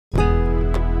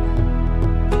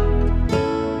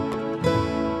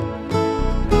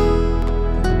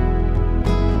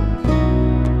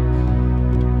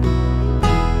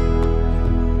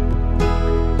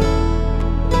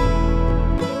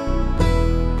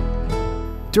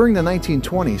During the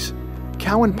 1920s,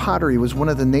 Cowan Pottery was one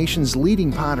of the nation's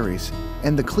leading potteries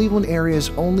and the Cleveland area's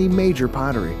only major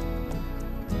pottery.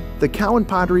 The Cowan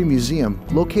Pottery Museum,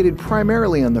 located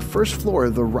primarily on the first floor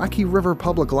of the Rocky River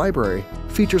Public Library,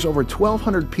 features over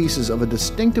 1,200 pieces of a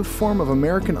distinctive form of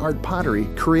American art pottery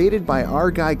created by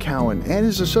R. Guy Cowan and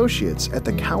his associates at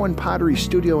the Cowan Pottery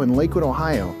Studio in Lakewood,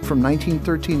 Ohio from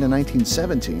 1913 to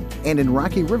 1917, and in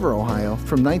Rocky River, Ohio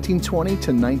from 1920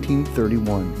 to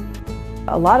 1931.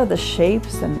 A lot of the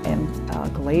shapes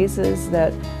and glazes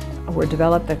that were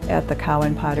developed at the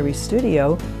Cowan Pottery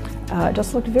Studio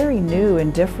just looked very new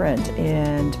and different,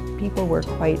 and people were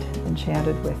quite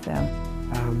enchanted with them.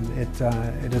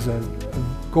 It is a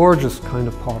gorgeous kind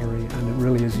of pottery, and it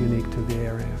really is unique to the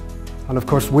area. And of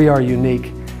course we are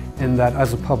unique in that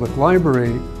as a public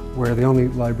library, we're the only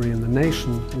library in the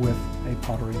nation with a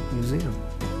pottery museum.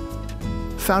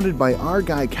 Founded by R.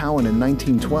 Guy Cowan in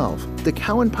 1912, the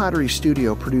Cowan Pottery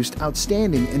Studio produced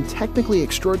outstanding and technically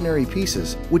extraordinary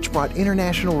pieces, which brought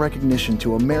international recognition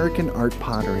to American art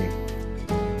pottery.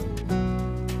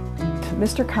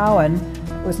 Mr. Cowan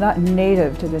was not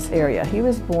native to this area. He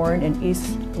was born in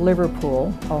East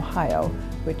Liverpool, Ohio,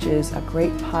 which is a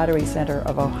great pottery center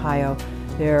of Ohio.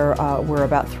 There were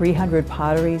about 300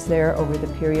 potteries there over the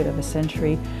period of a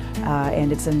century,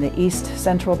 and it's in the east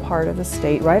central part of the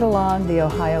state, right along the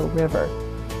Ohio River.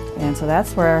 And so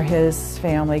that's where his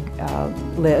family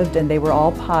lived, and they were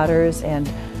all potters,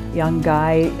 and young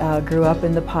Guy grew up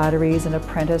in the potteries and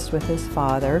apprenticed with his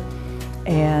father.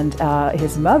 And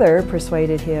his mother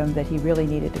persuaded him that he really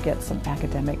needed to get some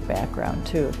academic background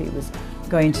too if he was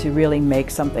going to really make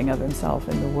something of himself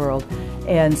in the world.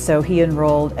 And so he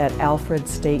enrolled at Alfred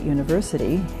State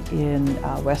University in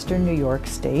Western New York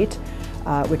State,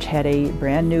 which had a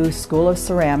brand new school of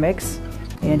ceramics.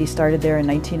 And he started there in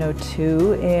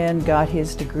 1902 and got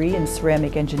his degree in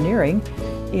ceramic engineering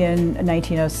in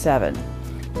 1907.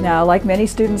 Now, like many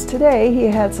students today, he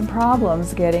had some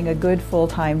problems getting a good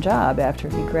full-time job after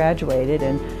he graduated,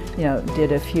 and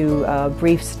did a few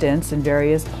brief stints in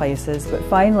various places. But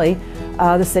finally,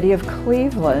 the city of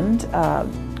Cleveland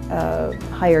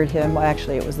hired him. Well,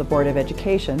 actually, it was the Board of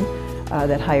Education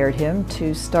that hired him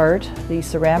to start the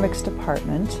ceramics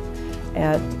department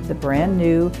at the brand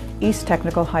new East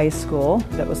Technical High School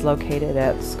that was located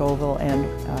at Scoville and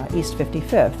East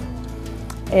 55th.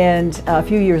 And a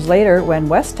few years later, when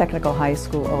West Technical High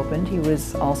School opened, he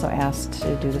was also asked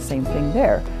to do the same thing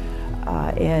there.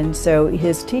 And so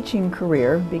his teaching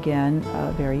career began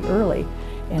very early.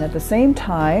 And at the same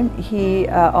time, he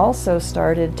also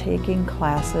started taking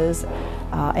classes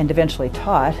and eventually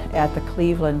taught at the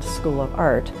Cleveland School of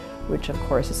Art, which of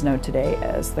course is known today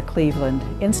as the Cleveland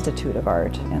Institute of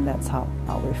Art, and that's how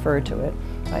I'll refer to it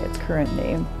by its current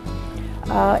name.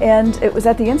 And it was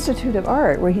at the Institute of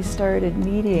Art where he started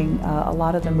meeting a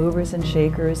lot of the movers and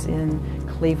shakers in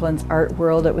Cleveland's art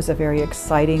world. It was a very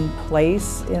exciting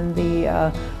place in the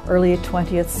early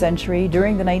 20th century.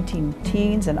 During the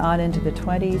 19-teens and on into the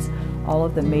 20s, all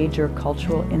of the major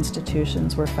cultural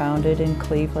institutions were founded in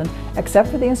Cleveland, except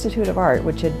for the Institute of Art,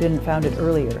 which had been founded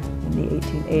earlier in the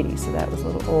 1880s, so that was a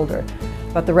little older.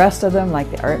 But the rest of them, like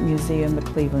the Art Museum, the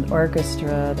Cleveland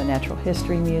Orchestra, the Natural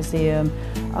History Museum,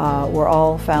 were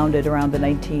all founded around the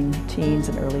 19-teens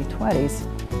and early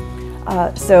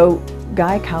 20s. So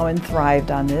Guy Cowan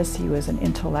thrived on this. He was an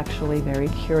intellectually very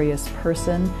curious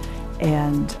person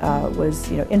and was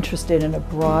interested in a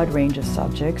broad range of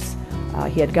subjects.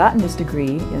 He had gotten his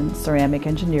degree in ceramic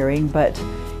engineering, but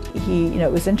he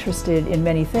was interested in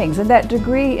many things, and that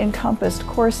degree encompassed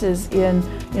courses in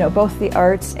both the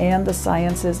arts and the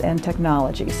sciences and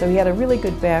technology. So he had a really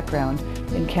good background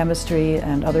in chemistry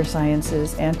and other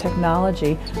sciences and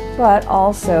technology, but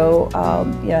also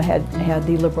had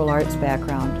the liberal arts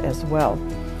background as well.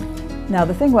 Now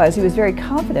the thing was, he was very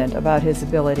confident about his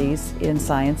abilities in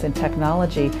science and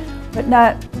technology, but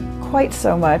not quite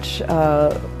so much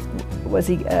was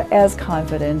he as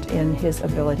confident in his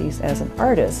abilities as an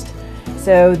artist.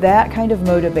 So that kind of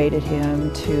motivated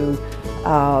him to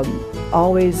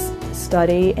always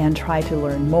study and try to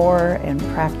learn more and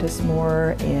practice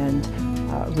more and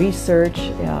research.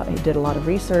 He did a lot of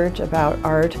research about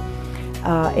art,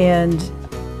 and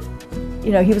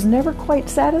he was never quite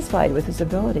satisfied with his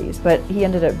abilities, but he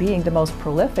ended up being the most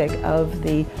prolific of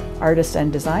the artists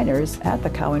and designers at the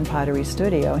Cowan Pottery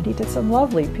Studio, and he did some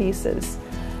lovely pieces.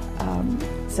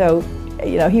 So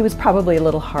he was probably a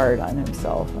little hard on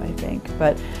himself, I think,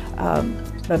 but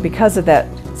because of that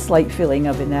slight feeling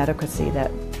of inadequacy,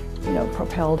 that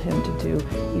propelled him to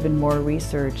do even more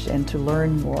research and to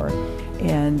learn more.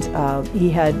 And he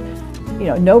had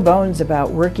no bones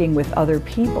about working with other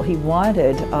people. He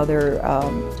wanted other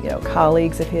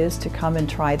colleagues of his to come and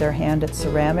try their hand at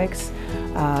ceramics.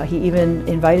 He even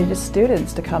invited his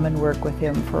students to come and work with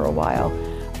him for a while.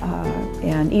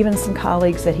 And even some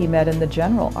colleagues that he met in the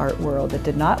general art world that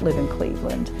did not live in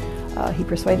Cleveland. He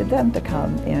persuaded them to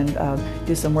come and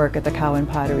do some work at the Cowan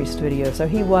Pottery studio. So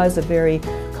he was a very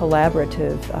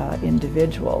collaborative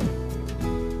individual.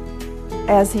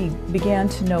 As he began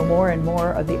to know more and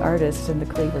more of the artists in the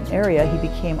Cleveland area, he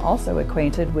became also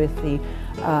acquainted with the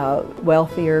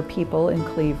wealthier people in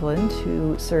Cleveland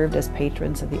who served as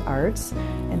patrons of the arts.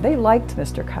 And they liked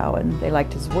Mr. Cowan. They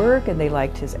liked his work and they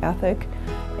liked his ethic,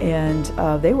 and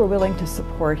they were willing to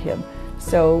support him.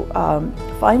 So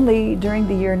finally, during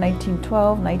the year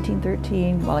 1912,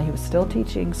 1913, while he was still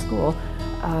teaching school,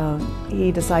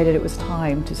 he decided it was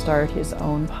time to start his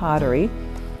own pottery.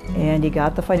 And he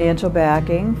got the financial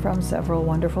backing from several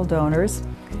wonderful donors.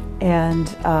 And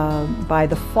by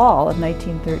the fall of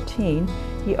 1913,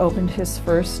 he opened his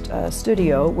first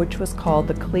studio, which was called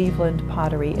the Cleveland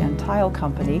Pottery and Tile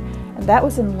Company, and that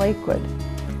was in Lakewood.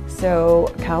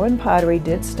 So Cowan Pottery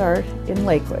did start in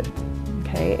Lakewood,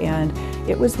 okay, and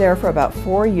it was there for about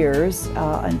 4 years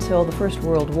until the First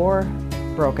World War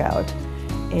broke out.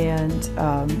 And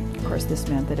of course this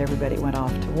meant that everybody went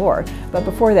off to war. But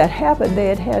before that happened, they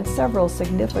had had several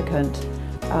significant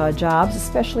jobs,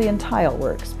 especially in tile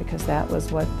works, because that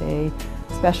was what they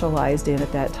specialized in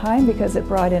at that time, because it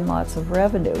brought in lots of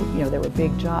revenue. You know, there were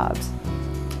big jobs.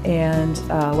 And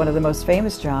one of the most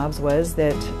famous jobs was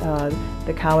that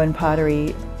the Cowan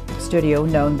Pottery studio,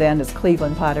 known then as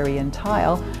Cleveland Pottery and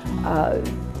Tile,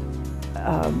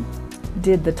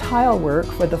 did the tile work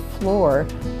for the floor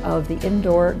of the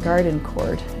indoor garden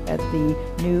court at the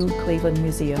new Cleveland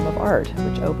Museum of Art,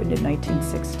 which opened in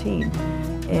 1916.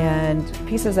 And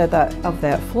pieces of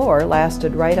that floor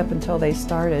lasted right up until they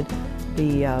started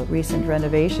the recent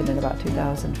renovation in about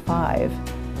 2005.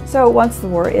 So once the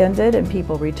war ended and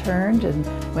people returned and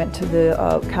went to the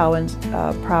Cowan's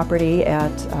property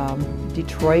at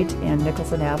Detroit and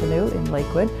Nicholson Avenue in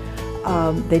Lakewood,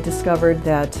 they discovered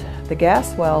that the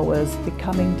gas well was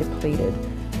becoming depleted,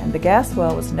 and the gas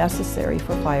well was necessary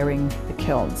for firing the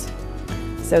kilns.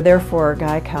 So therefore,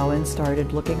 Guy Cowan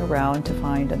started looking around to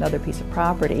find another piece of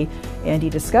property, and he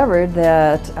discovered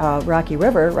that Rocky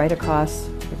River, right across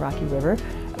the Rocky River,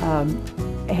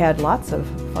 had lots of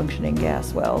functioning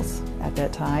gas wells at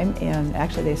that time, and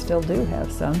actually they still do have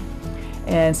some.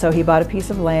 And so he bought a piece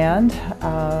of land,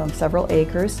 several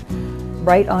acres,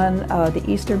 right on the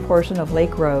eastern portion of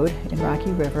Lake Road in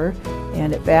Rocky River,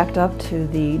 and it backed up to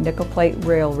the Nickel Plate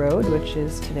Railroad, which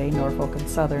is today Norfolk and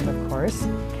Southern, of course.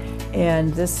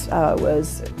 And this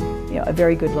was, a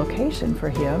very good location for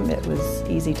him. It was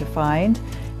easy to find,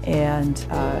 and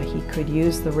he could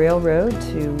use the railroad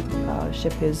to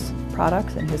ship his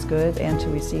products and his goods and to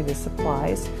receive his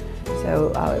supplies.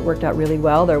 So it worked out really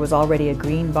well. There was already a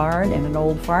green barn and an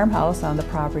old farmhouse on the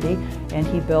property, and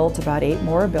he built about 8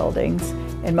 more buildings.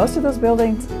 And most of those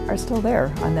buildings are still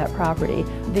there on that property.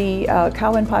 The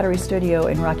Cowan Pottery Studio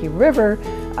in Rocky River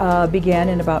began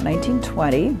in about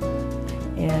 1920.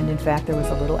 And in fact, there was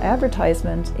a little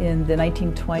advertisement in the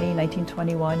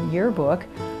 1920-1921 yearbook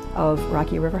of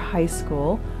Rocky River High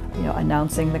School,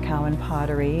 announcing the Cowan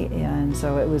Pottery, and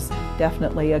so it was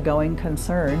definitely a going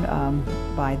concern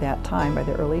by that time, by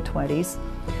the early 20s.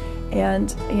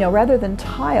 And rather than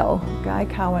tile, Guy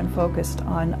Cowan focused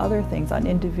on other things, on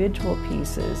individual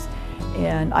pieces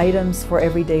and items for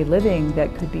everyday living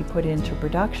that could be put into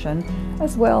production,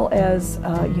 as well as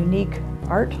unique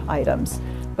art items.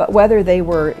 But whether they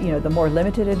were, the more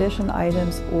limited edition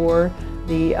items or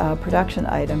the production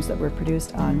items that were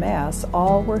produced en masse,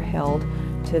 all were held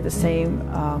to the same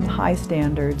high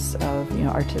standards of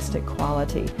artistic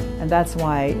quality. And that's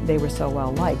why they were so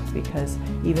well liked, because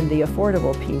even the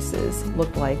affordable pieces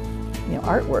looked like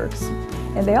artworks.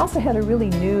 And they also had a really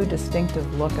new,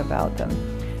 distinctive look about them.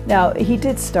 Now, he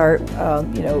did start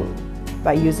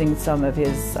by using some of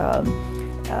his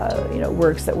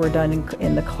works that were done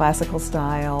in the classical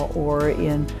style or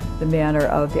in the manner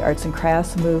of the arts and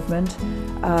crafts movement,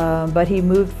 but he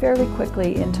moved fairly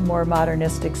quickly into more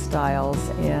modernistic styles,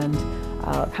 and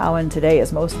Cowan today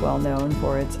is most well known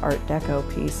for its Art Deco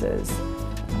pieces,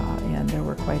 and there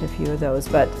were quite a few of those,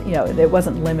 but it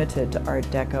wasn't limited to Art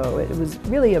Deco. It was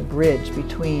really a bridge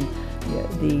between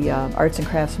the arts and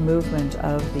crafts movement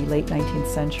of the late 19th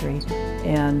century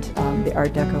and the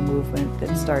Art Deco movement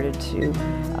that started to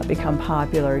become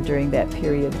popular during that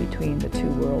period between the 2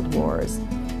 world wars.